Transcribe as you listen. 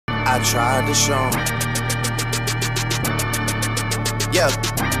I tried to show 'em. Yeah.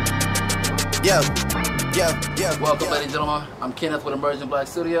 Welcome, ladies and gentlemen. I'm Kenneth with Emerging Black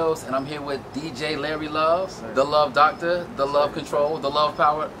Studios, and I'm here with DJ Larry Love, the Love Doctor, the Love Control, the Love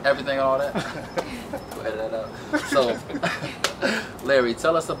Power, everything and all that. Go edit that out. So, Larry,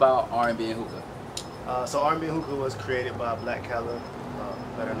 tell us about R&B and Hookah. So R&B and Hookah was created by Black Calla,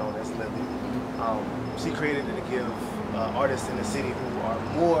 better known as Lily. She created it to give artists in the city who are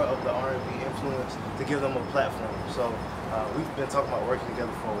more of the R&B influence, to give them a platform. So we've been talking about working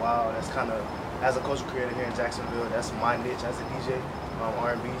together for a while. That's kind of, as a culture creator here in Jacksonville, that's my niche as a DJ,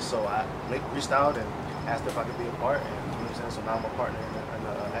 R&B. So I reached out and asked if I could be a part, and you know what I'm saying? So now I'm a partner in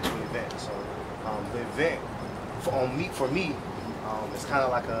the actual event. So the event for me, it's kind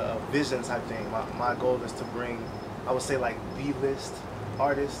of like a vision type thing. My goal is to bring, I would say, like B-list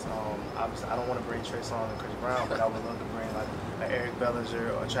artists. Obviously, I don't want to bring Trey Songz and Chris Brown, but I would love to bring like an Eric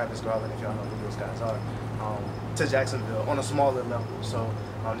Bellinger or Travis Garland, if y'all know who those guys are, to Jacksonville on a smaller level. So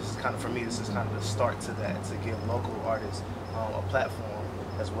this is kind of, for me, this is kind of the start to that, to give local artists a platform,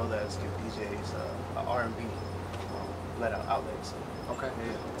 as well as give DJs an R&B let out outlet. So. Okay.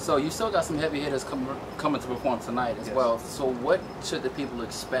 Yeah. So you still got some heavy hitters coming to perform tonight as well. So what should the people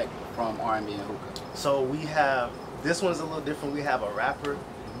expect from R&B and Hookah? So we have, this one's a little different. We have a rapper,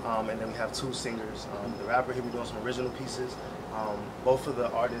 and then we have two singers. The rapper, he'll be doing some original pieces. Both of the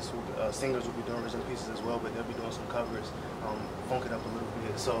artists, singers, will be doing original pieces as well, but they'll be doing some covers, funk it up a little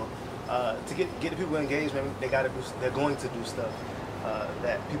bit. So to get the people engaged, man, they're going to do stuff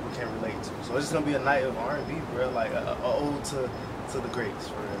that people can relate to. So it's just gonna be a night of R&B, bro, like a ode to the greats,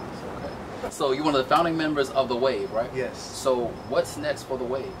 for real. So, okay. So you're one of the founding members of The Wave, right? Yes. So what's next for The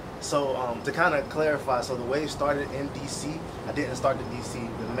Wave? So to kind of clarify, so The Wave started in DC. I didn't start the DC,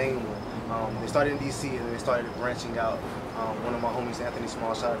 the main one. They started in DC, and then they started branching out. One of my homies, Anthony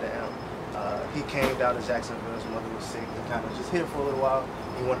Small, shout out to him. He came down to Jacksonville. His mother was sick. He kind of just hit for a little while.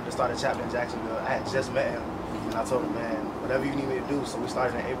 He wanted to start a chapter in Jacksonville. I had just met him, and I told him, man, whatever you need me to do. So we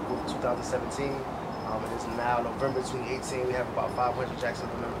started in April 2017. It is now November 2018. We have about 500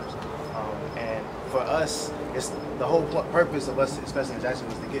 Jacksonville members. And for us, it's the whole purpose of us, especially in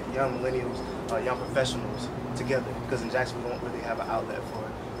Jacksonville, is to get young millennials, young professionals together. Because in Jacksonville, we don't really have an outlet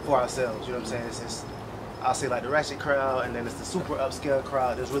for ourselves. You know what I'm saying? It's I'll say like the ratchet crowd, and then it's the super upscale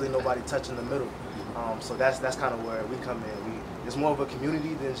crowd. There's really nobody touching the middle. So that's kind of where we come in. It's more of a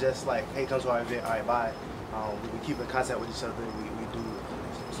community than just like, hey, come to our event, all right, bye. We keep in contact with each other. We do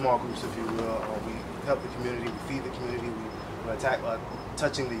small groups, if you will. We help the community. We feed the community. We attack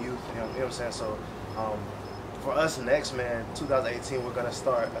touching the youth. You know what I'm saying? So for us next, man, 2018 we're gonna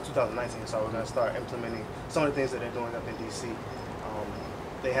start. 2019, sorry, we're gonna start implementing some of the things that they're doing up in DC.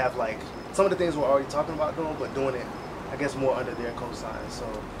 They have like some of the things we're already talking about doing, but doing it, I guess, more under their cosign. So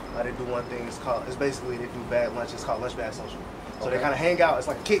they do one thing. It's basically they do bag lunch. It's called Lunch Bag Social. So they kind of hang out. It's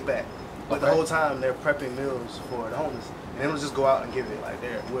like a kickback, but the whole time they're prepping meals for the homeless, and they don't just go out and give it. Like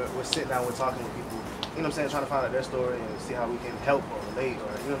we're sitting down, we're talking with people. You know what I'm saying? Trying to find out their story and see how we can help or relate,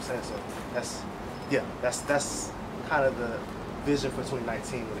 or you know what I'm saying. So that's kind of the vision for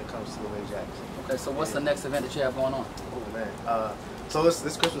 2019 when it comes to the Wave Jacks. Okay, so what's the next event that you have going on? Oh man. So it's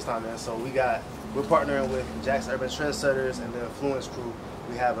Christmas time, man. So we're partnering with Jack's Urban Trendsetters and the Influence Crew.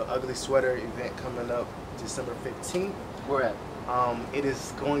 We have an Ugly Sweater event coming up December 15th. Where at? It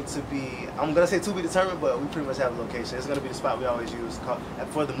is going to be, I'm gonna say to be determined, but we pretty much have a location. It's gonna be the spot we always use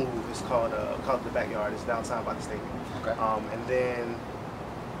for the move. It's called the Backyard. It's downtown by the stadium. Okay. And then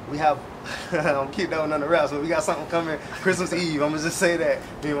we have, I'm keep that one on the wraps, but we got something coming Christmas Eve. I'm gonna just say that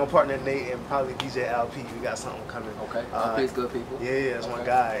me and my partner Nate and probably DJ LP, we got something coming. Okay. LP's good people. Yeah, that's my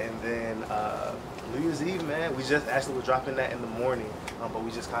guy. And then New Year's Eve, man, we just actually were dropping that in the morning, but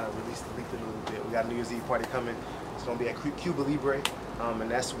we just kind of leaked it a little bit. We got a New Year's Eve party coming. It's gonna be at Cuba Libre,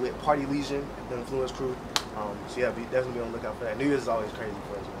 and that's with Party Legion, the Influence Crew. So yeah, definitely be on the lookout for that. New Year's is always crazy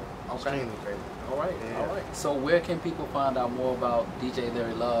for us, man. Extremely crazy. All right, yeah. All right. So where can people find out more about DJ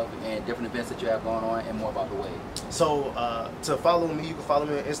Larry Love and different events that you have going on, and more about The Wave? So to follow me, you can follow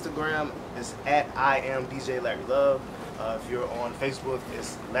me on Instagram. It's at I am DJ Larry Love. If you're on Facebook,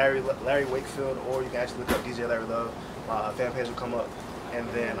 it's Larry Wakefield, or you can actually look up DJ Larry Love. My fan page will come up. And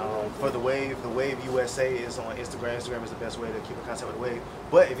then for The Wave USA is on Instagram. Instagram is the best way to keep in contact with The Wave.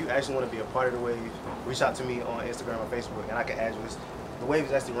 But if you actually want to be a part of The Wave, reach out to me on Instagram or Facebook, and I can add you. The Wave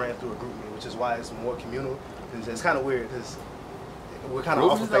is actually ran through a group me, which is why it's more communal. It's kind of weird because we're kind of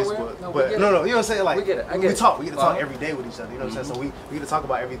off of Facebook. No, but no, you know what I'm saying? Like, we get it. We get to talk every day with each other. You know what I'm saying? So we get to talk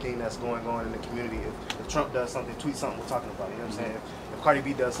about everything that's going on in the community. If Trump does something, tweet something, we're talking about it. You know what I'm saying? If Cardi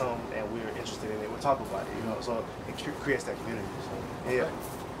B does something and we're interested in it, we're talking about it. You know, so it creates that community. So yeah.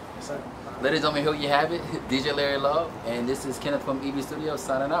 sir. Ladies and gentlemen, here you have it. DJ Larry Love, and this is Kenneth from EB Studios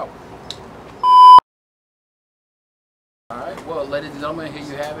signing out. Alright, well, ladies and gentlemen, here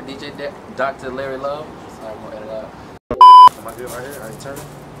you have it. DJ Dr. Larry Love. Sorry, I'm going to edit out. Am I good right here? Are you turning?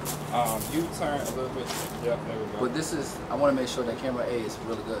 You turn a little bit. Yep, there we go. But this is, I want to make sure that camera A is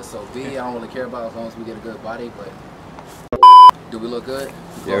really good. So B, I don't really care about as long as we get a good body, but do we look good?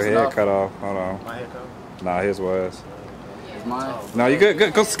 Your hair cut off. Hold on. My hair cut? Nah, his was. Is mine? No, you good.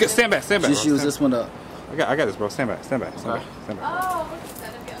 Good. Go stand back. Stand back. Just bro. use this one up. I got this, bro. Stand back. Stand back. Stand back. Stand back. Oh, we're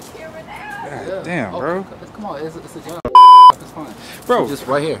gonna be on camera now. God damn, bro. Come on, it's a job. It's fine. Bro, Just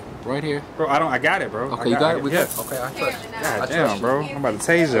right here. Right here. bro, I got it, bro. Okay, you got it? We yes. good? Okay, I trust you. God I damn, trust bro. you. I'm about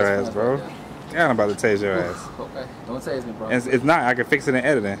to tase your ass, bro. Yeah, I'm about to tase your ass. Okay, don't tase me, bro. It's not. I can fix it in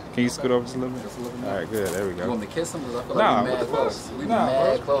editing. Can you scoot over just a little bit? Just a little bit. All right, good. There we You go. want me to kiss him? Because I feel Nah, like we're what mad the close. fuck? We're Nah,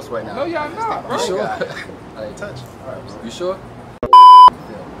 mad bro. close right now. No, y'all not, bro. You sure? Touch. All right, bro. You sure? We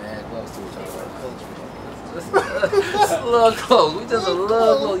feel mad close to each other right now. Just a little close. We just a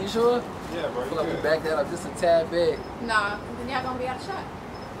little close. You sure? Yeah, bro. I feel like we back that up just a tad bit. Nah, then y'all gonna be out of shot.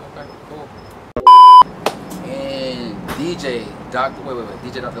 Okay, cool. And DJ Dr. Wait.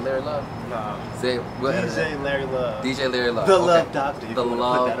 DJ Dr. Larry Love. Nah. Say what? DJ Larry Love. DJ Larry Love. The okay. Love Doctor. If The you wanna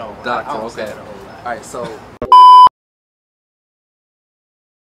Love put that on. Doctor. I don't say Okay. that a whole lot. All right. So